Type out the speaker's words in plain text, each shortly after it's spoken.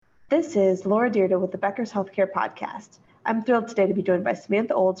This is Laura Dearda with the Becker's Healthcare Podcast. I'm thrilled today to be joined by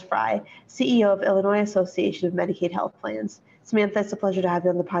Samantha Olds Frey, CEO of Illinois Association of Medicaid Health Plans. Samantha, it's a pleasure to have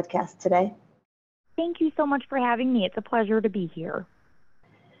you on the podcast today. Thank you so much for having me. It's a pleasure to be here.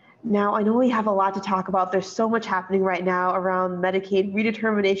 Now, I know we have a lot to talk about. There's so much happening right now around Medicaid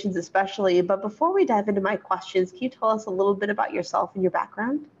redeterminations especially, but before we dive into my questions, can you tell us a little bit about yourself and your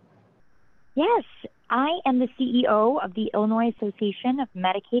background? Yes, I am the CEO of the Illinois Association of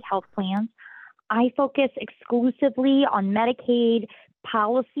Medicaid Health Plans. I focus exclusively on Medicaid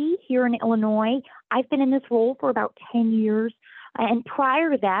policy here in Illinois. I've been in this role for about 10 years. And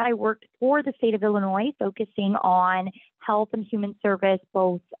prior to that, I worked for the state of Illinois, focusing on health and human service,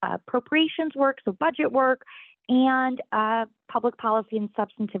 both appropriations work, so budget work, and public policy and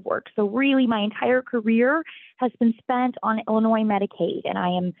substantive work. So really, my entire career has been spent on Illinois Medicaid, and I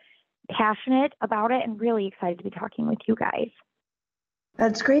am passionate about it and really excited to be talking with you guys.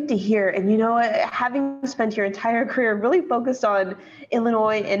 That's great to hear. And you know, having spent your entire career really focused on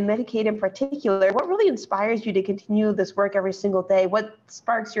Illinois and Medicaid in particular, what really inspires you to continue this work every single day? What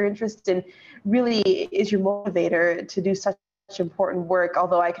sparks your interest and really is your motivator to do such important work?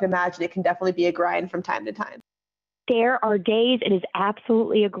 Although I can imagine it can definitely be a grind from time to time. There are days it is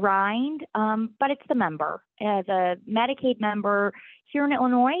absolutely a grind, but it's the member. As a Medicaid member here in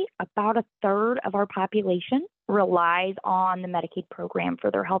Illinois, about a third of our population relies on the Medicaid program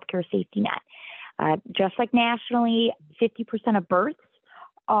for their healthcare safety net. Just like nationally, 50% of births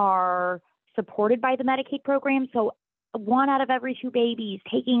are supported by the Medicaid program. So 1 out of every 2 babies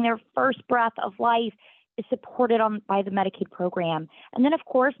taking their first breath of life is supported by the Medicaid program. And then, of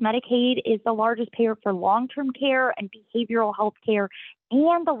course, Medicaid is the largest payer for long-term care and behavioral health care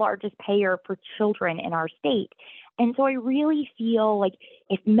and the largest payer for children in our state. And so I really feel like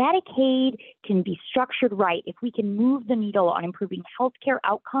if Medicaid can be structured right, if we can move the needle on improving healthcare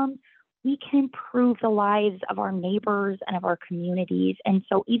outcomes, we can improve the lives of our neighbors and of our communities. And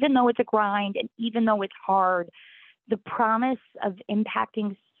so even though it's a grind and even though it's hard, the promise of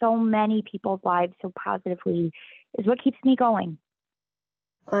impacting so many people's lives so positively is what keeps me going.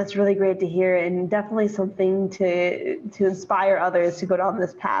 Well, that's really great to hear, and definitely something to inspire others to go down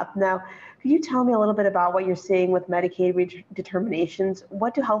this path. Now, could you tell me a little bit about what you're seeing with Medicaid redeterminations?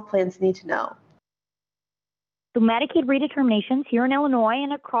 What do health plans need to know? So Medicaid redeterminations here in Illinois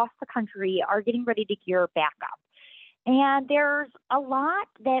and across the country are getting ready to gear back up. And there's a lot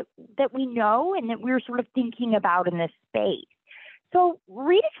that we know and that we're sort of thinking about in this space. So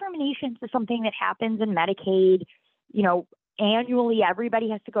redeterminations is something that happens in Medicaid, annually. Everybody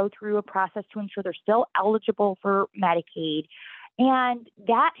has to go through a process to ensure they're still eligible for Medicaid. And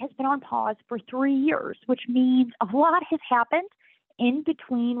that has been on pause for 3 years, which means a lot has happened in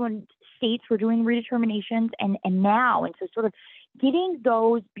between when states were doing redeterminations and now. And so sort of getting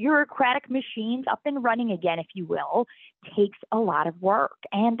those bureaucratic machines up and running again, if you will, takes a lot of work.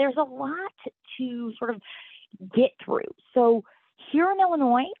 And there's a lot to sort of get through. So here in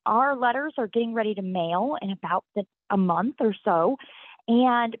Illinois, our letters are getting ready to mail in about a month or so,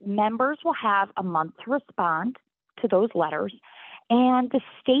 and members will have a month to respond to those letters, and the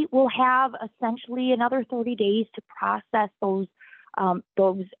state will have essentially another 30 days to process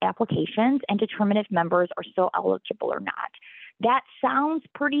those applications and determine if members are still eligible or not. That sounds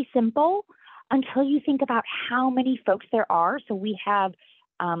pretty simple until you think about how many folks there are. So we have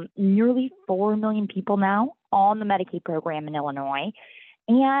nearly 4 million people now on the Medicaid program in Illinois.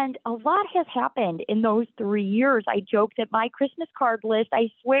 And a lot has happened in those 3 years. I joke that my Christmas card list, I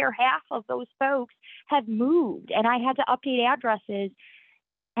swear half of those folks have moved and I had to update addresses,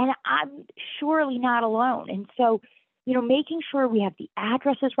 and I'm surely not alone. And so, making sure we have the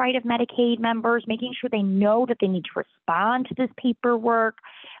addresses right of Medicaid members, making sure they know that they need to respond to this paperwork,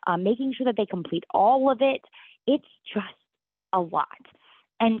 making sure that they complete all of it, it's just a lot.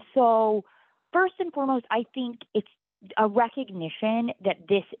 And so first and foremost, I think it's a recognition that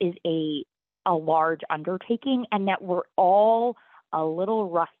this is a large undertaking and that we're all a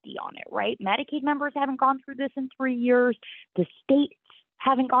little rusty on it, right? Medicaid members haven't gone through this in 3 years. The states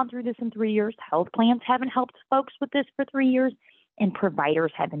haven't gone through this in 3 years. Health plans haven't helped folks with this for 3 years, and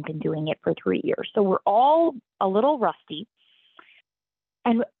providers haven't been doing it for 3 years. So we're all a little rusty,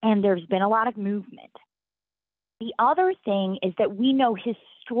 and there's been a lot of movement. The other thing is that we know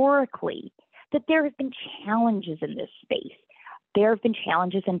historically that there have been challenges in this space. There have been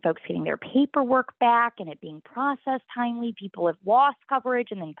challenges in folks getting their paperwork back and it being processed timely. People have lost coverage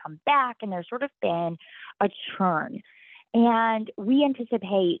and then come back, and there's sort of been a churn. And we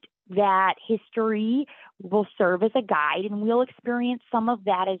anticipate that history will serve as a guide, and we'll experience some of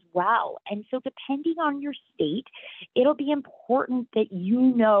that as well. And so depending on your state, it'll be important that you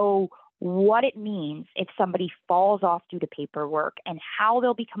know what it means if somebody falls off due to paperwork and how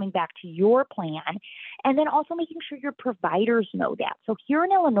they'll be coming back to your plan. And then also making sure your providers know that. So here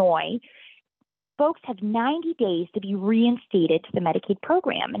in Illinois, folks have 90 days to be reinstated to the Medicaid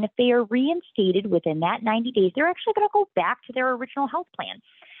program. And if they are reinstated within that 90 days, they're actually going to go back to their original health plan.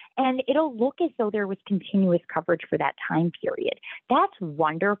 And it'll look as though there was continuous coverage for that time period. That's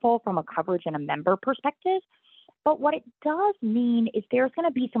wonderful from a coverage and a member perspective. But what it does mean is there's going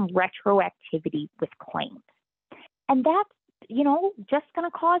to be some retroactivity with claims. And that's, just going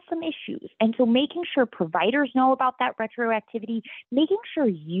to cause some issues. And so making sure providers know about that retroactivity, making sure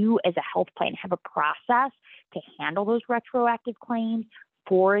you as a health plan have a process to handle those retroactive claims.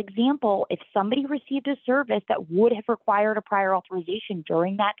 For example, if somebody received a service that would have required a prior authorization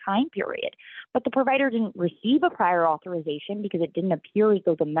during that time period, but the provider didn't receive a prior authorization because it didn't appear as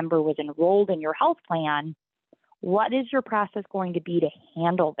though the member was enrolled in your health plan, what is your process going to be to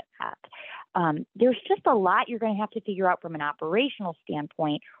handle that? There's just a lot you're going to have to figure out from an operational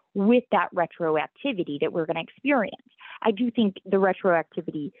standpoint with that retroactivity that we're going to experience. I do think the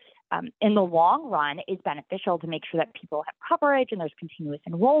retroactivity in the long run is beneficial to make sure that people have coverage and there's continuous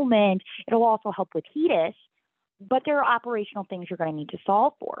enrollment. It'll also help with HEDIS, but there are operational things you're going to need to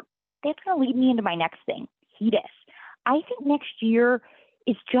solve for. That's going to lead me into my next thing, HEDIS. I think next year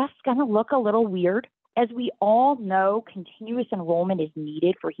is just going to look a little weird. As we all know, continuous enrollment is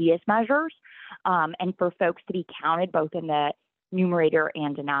needed for HEDIS measures and for folks to be counted both in the numerator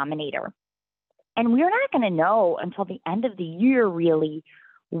and denominator. And we're not going to know until the end of the year, really,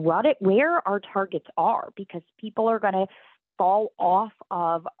 where our targets are, because people are going to fall off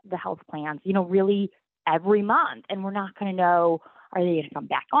of the health plans, really every month. And we're not going to know, are they going to come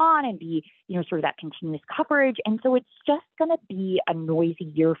back on and be, sort of that continuous coverage? And so it's just going to be a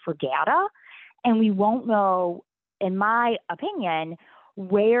noisy year for data. And we won't know, in my opinion,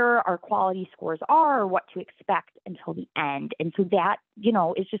 where our quality scores are or what to expect until the end. And so that,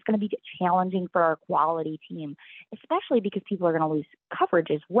 is just going to be challenging for our quality team, especially because people are going to lose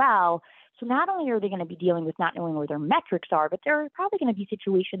coverage as well. So not only are they going to be dealing with not knowing where their metrics are, but there are probably going to be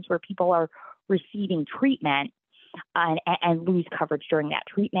situations where people are receiving treatment and lose coverage during that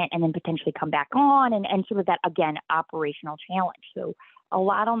treatment and then potentially come back on and sort of that, again, operational challenge. So a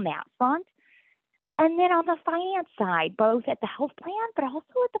lot on that front. And then on the finance side, both at the health plan, but also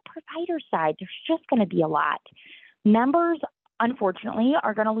at the provider side, there's just going to be a lot. Members, unfortunately,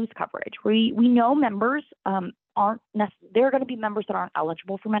 are going to lose coverage. We know members there are going to be members that aren't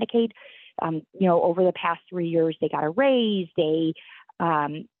eligible for Medicaid. Over the past 3 years, they got a raise, they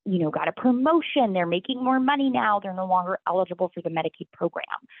got a promotion, they're making more money now, they're no longer eligible for the Medicaid program.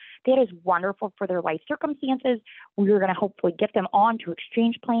 That is wonderful for their life circumstances. We're going to hopefully get them onto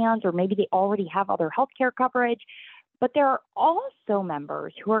exchange plans, or maybe they already have other healthcare coverage. But there are also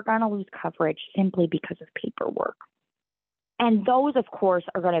members who are going to lose coverage simply because of paperwork. And those, of course,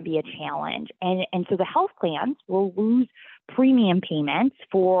 are going to be a challenge. And so the health plans will lose premium payments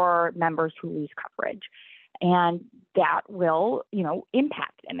for members who lose coverage. And that will,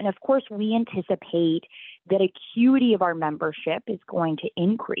 impact them. And of course, we anticipate that acuity of our membership is going to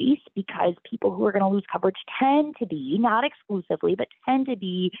increase because people who are going to lose coverage tend to be, not exclusively, but tend to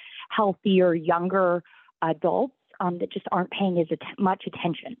be healthier, younger adults that just aren't paying as much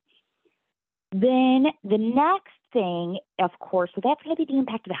attention. Then the next thing, of course, so that's going to be the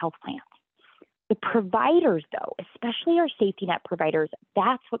impact of the health plans. The providers, though, especially our safety net providers,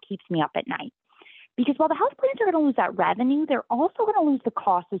 that's what keeps me up at night. Because while the health plans are going to lose that revenue, they're also going to lose the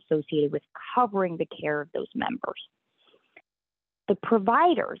costs associated with covering the care of those members. The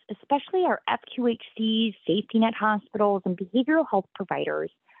providers, especially our FQHCs, safety net hospitals, and behavioral health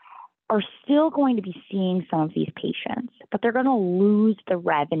providers, are still going to be seeing some of these patients, but they're going to lose the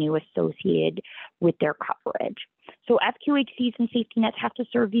revenue associated with their coverage. So FQHCs and safety nets have to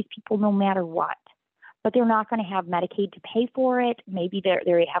serve these people no matter what. But they're not going to have Medicaid to pay for it. Maybe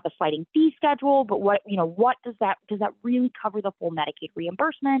they have a sliding fee schedule, but what does that really cover the full Medicaid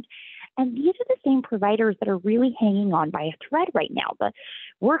reimbursement? And these are the same providers that are really hanging on by a thread right now. The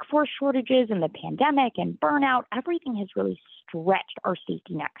workforce shortages and the pandemic and burnout, everything has really stretched our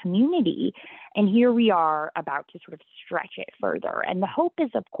safety net community. And here we are about to sort of stretch it further. And the hope is,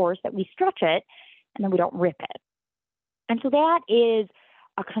 of course, that we stretch it and then we don't rip it. And so that is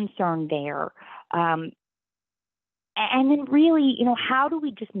a concern there. And then really, how do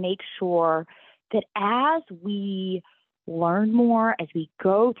we just make sure that as we learn more, as we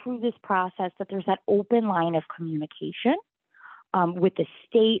go through this process, that there's that open line of communication with the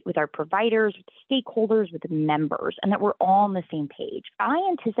state, with our providers, with stakeholders, with the members, and that we're all on the same page. I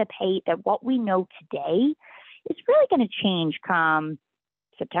anticipate that what we know today is really going to change come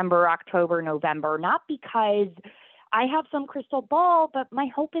September, October, November, not because I have some crystal ball, but my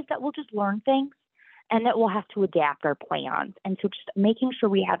hope is that we'll just learn things and that we'll have to adapt our plans. And so just making sure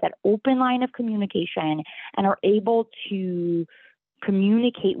we have that open line of communication and are able to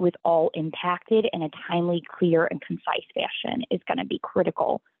communicate with all impacted in a timely, clear, and concise fashion is going to be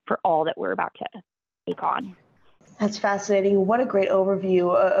critical for all that we're about to take on. That's fascinating. What a great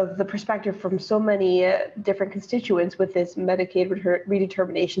overview of the perspective from so many different constituents with this Medicaid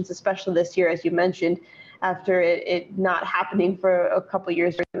redeterminations, especially this year, as you mentioned, after it not happening for a couple of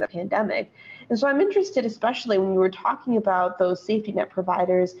years during the pandemic. And so I'm interested, especially when we were talking about those safety net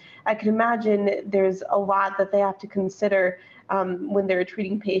providers, I can imagine there's a lot that they have to consider when they're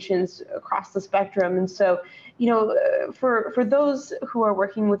treating patients across the spectrum. And so, for those who are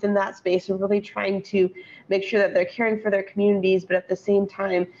working within that space and really trying to make sure that they're caring for their communities, but at the same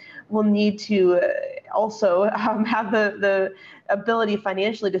time will need to also have the ability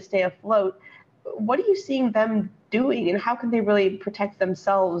financially to stay afloat, what are you seeing them doing, and how can they really protect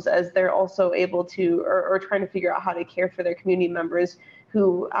themselves as they're also able to, or trying to figure out how to care for their community members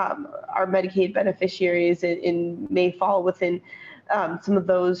who are Medicaid beneficiaries and may fall within some of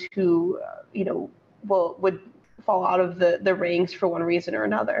those who, would fall out of the ranks for one reason or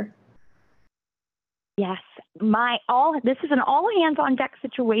another? Yes, this is an all hands on deck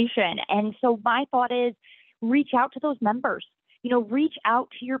situation. And so my thought is reach out to those members, reach out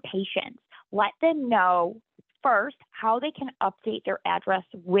to your patients, let them know first how they can update their address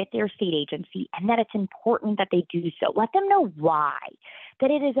with their state agency and that it's important that they do so. Let them know why, that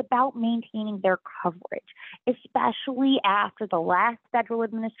it is about maintaining their coverage, especially after the last federal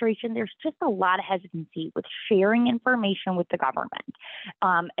administration. There's just a lot of hesitancy with sharing information with the government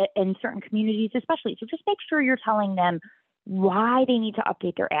in certain communities, especially. So just make sure you're telling them why they need to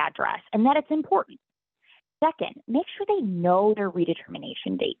update their address and that it's important. Second, make sure they know their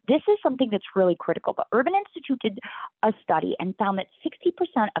redetermination date. This is something that's really critical. The Urban Institute did a study and found that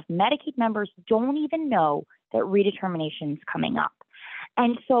 60% of Medicaid members don't even know that redetermination is coming up.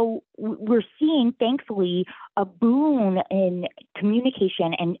 And so we're seeing, thankfully, a boon in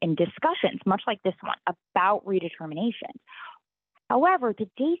communication and discussions, much like this one, about redeterminations. However, the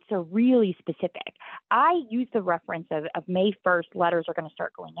dates are really specific. I use the reference of May 1st, letters are going to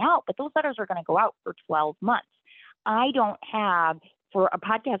start going out, but those letters are going to go out for 12 months. I don't have, for a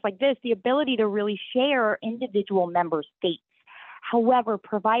podcast like this, the ability to really share individual members' dates. However,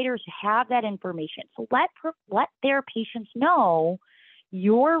 providers have that information. So let their patients know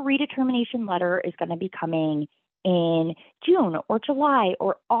your redetermination letter is going to be coming in June or July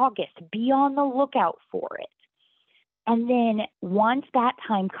or August. Be on the lookout for it. And then once that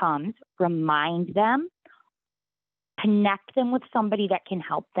time comes, remind them, connect them with somebody that can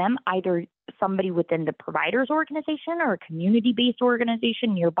help them, either somebody within the provider's organization or a community-based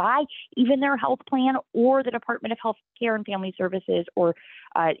organization nearby, even their health plan or the Department of Health Care and Family Services or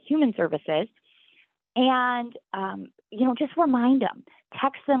Human Services. And, just remind them,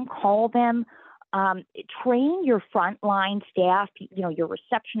 text them, call them, train your frontline staff, your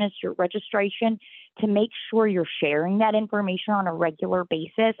receptionist, your registration, to make sure you're sharing that information on a regular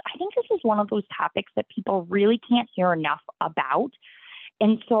basis. I think this is one of those topics that people really can't hear enough about.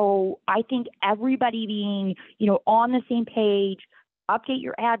 And so I think everybody being, on the same page, update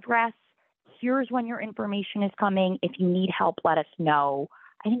your address. Here's when your information is coming. If you need help, let us know.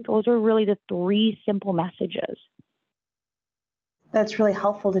 I think those are really the three simple messages. That's really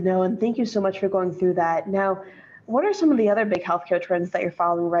helpful to know, and thank you so much for going through that. Now, what are some of the other big healthcare trends that you're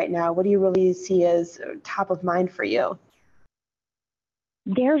following right now? What do you really see as top of mind for you?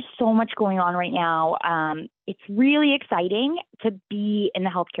 There's so much going on right now. It's really exciting to be in the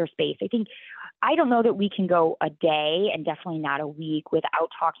healthcare space. I don't know that we can go a day, and definitely not a week,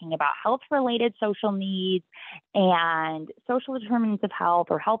 without talking about health-related social needs and social determinants of health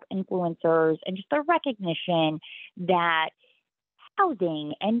or health influencers, and just the recognition that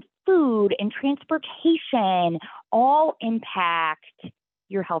housing and food and transportation all impact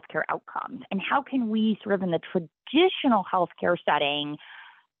your healthcare outcomes. And how can we sort of in the traditional healthcare setting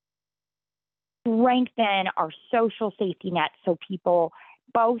strengthen our social safety net so people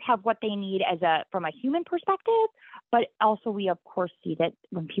both have what they need from a human perspective, but also we of course see that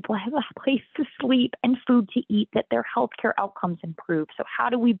when people have a place to sleep and food to eat, that their healthcare outcomes improve. So how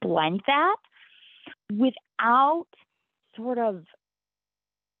do we blend that without sort of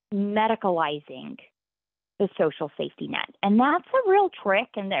medicalizing the social safety net? And that's a real trick,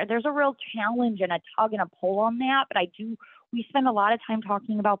 and there's a real challenge and a tug and a pull on that. But I do we spend a lot of time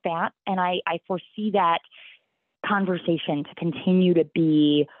talking about that, and I foresee that conversation to continue to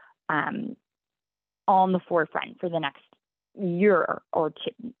be on the forefront for the next year or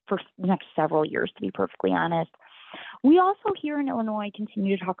two, for the next several years, to be perfectly honest. We also here in Illinois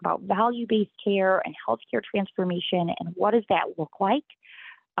continue to talk about value-based care and healthcare transformation and what does that look like.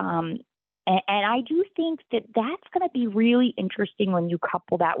 And I do think that that's going to be really interesting when you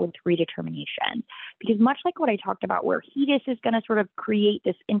couple that with redetermination, because much like what I talked about, where HEDIS is going to sort of create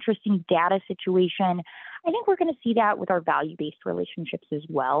this interesting data situation, I think we're going to see that with our value-based relationships as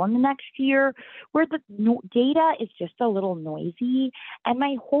well in the next year, where the data is just a little noisy. And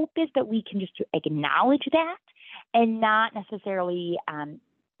my hope is that we can just acknowledge that and not necessarily,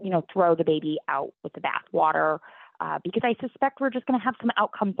 throw the baby out with the bathwater. Because I suspect we're just going to have some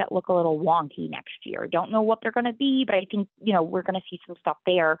outcomes that look a little wonky next year. Don't know what they're going to be, but I think, we're going to see some stuff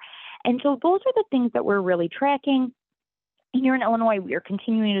there. And so those are the things that we're really tracking. Here in Illinois, we are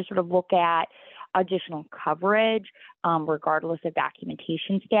continuing to sort of look at additional coverage, regardless of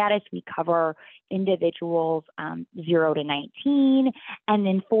documentation status. We cover individuals 0 to 19 and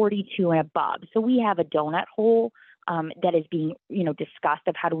then 42 and above. So we have a donut hole that is being, discussed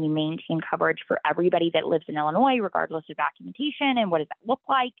of how do we maintain coverage for everybody that lives in Illinois, regardless of documentation, and what does that look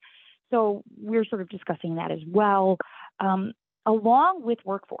like. So we're sort of discussing that as well, along with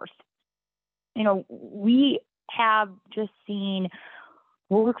workforce. We have just seen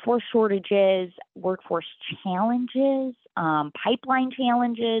workforce shortages, workforce challenges, pipeline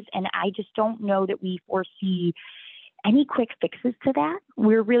challenges, and I just don't know that we foresee any quick fixes to that.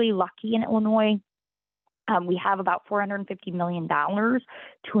 We're really lucky in Illinois. We have about $450 million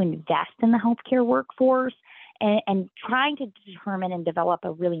to invest in the healthcare workforce and trying to determine and develop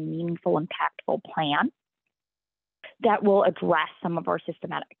a really meaningful, impactful plan that will address some of our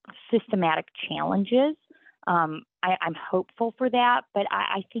systematic challenges. I'm hopeful for that, but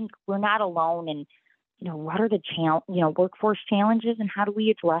I think we're not alone in, what are the workforce challenges and how do we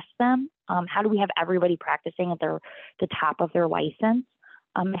address them? How do we have everybody practicing at the top of their license?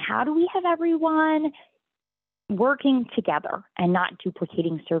 How do we have everyone working together and not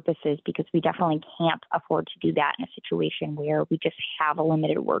duplicating services, because we definitely can't afford to do that in a situation where we just have a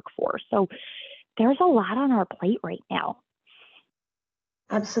limited workforce. So there's a lot on our plate right now.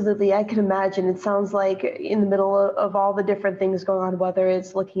 Absolutely. I can imagine. It sounds like in the middle of all the different things going on, whether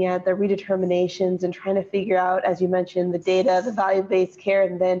it's looking at the redeterminations and trying to figure out, as you mentioned, the data, the value-based care,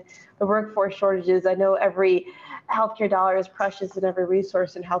 and then the workforce shortages. I know every healthcare dollar is precious and every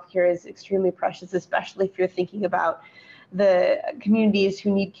resource in healthcare is extremely precious, especially if you're thinking about the communities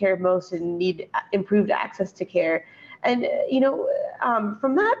who need care most and need improved access to care. And,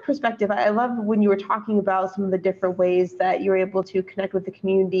 from that perspective, I love when you were talking about some of the different ways that you're able to connect with the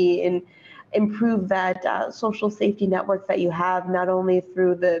community and improve that social safety network that you have, not only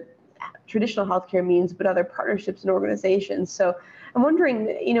through the traditional healthcare means, but other partnerships and organizations. So I'm wondering,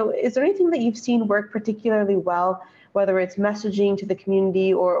 is there anything that you've seen work particularly well, whether it's messaging to the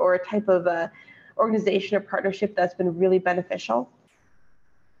community or a type of organization or partnership that's been really beneficial?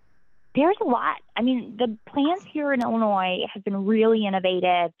 There's a lot. I mean, the plans here in Illinois have been really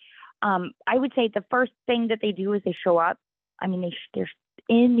innovative. I would say the first thing that they do is they show up. I mean, they're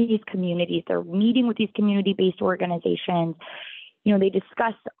in these communities. They're meeting with these community-based organizations. They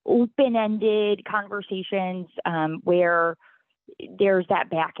discuss open-ended conversations where there's that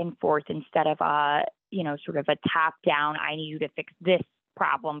back and forth instead of sort of a top-down, I need you to fix this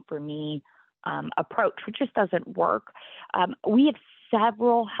problem for me approach, which just doesn't work. We have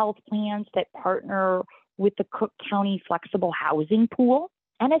several health plans that partner with the Cook County Flexible Housing Pool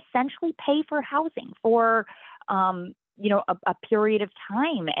and essentially pay for housing for, a period of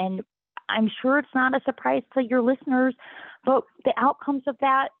time. And I'm sure it's not a surprise to your listeners, but the outcomes of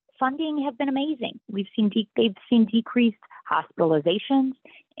that funding have been amazing. They've seen decreased hospitalizations,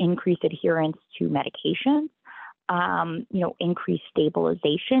 increased adherence to medications, increased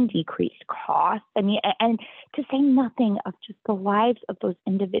stabilization, decreased costs. I mean, and to say nothing of just the lives of those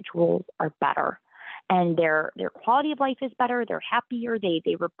individuals are better, and their quality of life is better. They're happier. They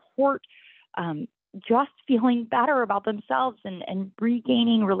report just feeling better about themselves and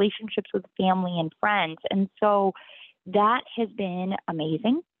regaining relationships with family and friends. And so that has been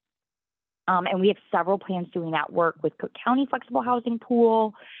amazing. And we have several plans doing that work with Cook County Flexible Housing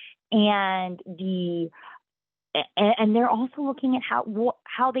Pool, and they're also looking at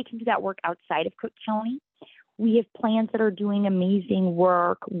how they can do that work outside of Cook County. We have plans that are doing amazing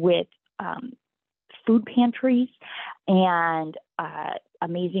work with food pantries and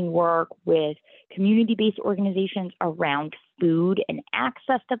amazing work with community-based organizations around food and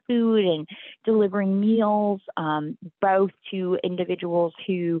access to food and delivering meals, both to individuals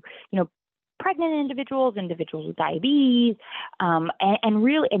who, pregnant individuals with diabetes,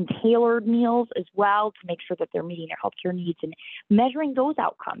 and tailored meals as well to make sure that they're meeting their healthcare needs and measuring those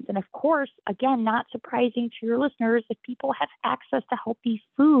outcomes. And of course, again, not surprising to your listeners, if people have access to healthy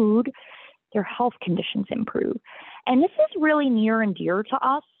food, their health conditions improve. And this is really near and dear to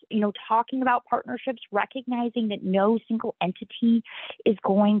us, talking about partnerships, recognizing that no single entity is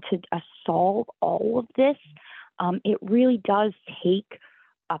going to solve all of this. It really does take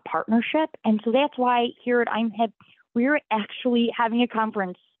a partnership. And so that's why here at IMHIP, we're actually having a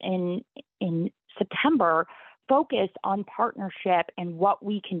conference in September focused on partnership and what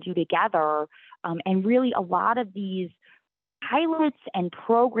we can do together. And really a lot of these pilots and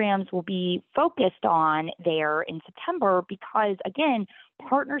programs will be focused on there in September because, again,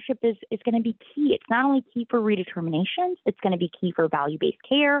 partnership is going to be key. It's not only key for redeterminations, it's going to be key for value-based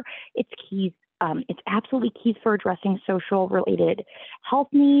care. It's absolutely key for addressing social-related health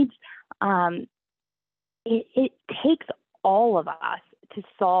needs. It takes all of us to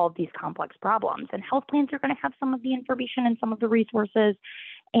solve these complex problems. And health plans are going to have some of the information and some of the resources.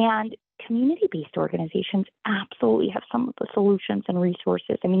 And community-based organizations absolutely have some of the solutions and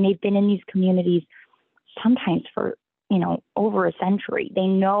resources. I mean, they've been in these communities sometimes for, over a century. They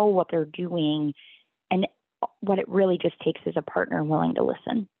know what they're doing. And what it really just takes is a partner willing to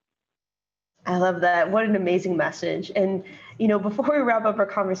listen. I love that. What an amazing message. And, before we wrap up our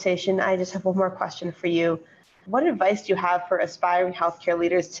conversation, I just have one more question for you. What advice do you have for aspiring healthcare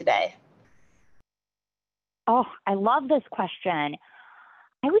leaders today? Oh, I love this question.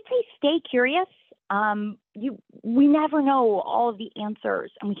 I would say stay curious. We never know all of the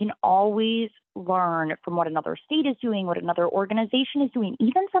answers, and we can always learn from what another state is doing, what another organization is doing,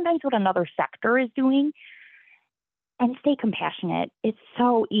 even sometimes what another sector is doing. And stay compassionate. It's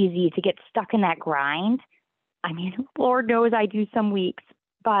so easy to get stuck in that grind. I mean, Lord knows I do some weeks,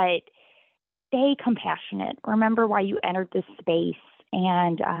 but stay compassionate. Remember why you entered this space,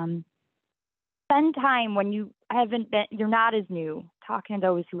 and spend time when you're not as new, talking to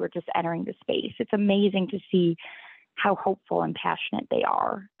those who are just entering the space. It's amazing to see how hopeful and passionate they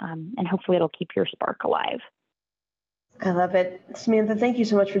are, and hopefully it'll keep your spark alive. I love it. Samantha, thank you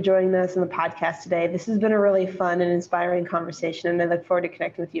so much for joining us on the podcast today. This has been a really fun and inspiring conversation, and I look forward to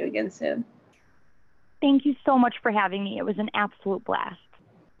connecting with you again soon. Thank you so much for having me. It was an absolute blast.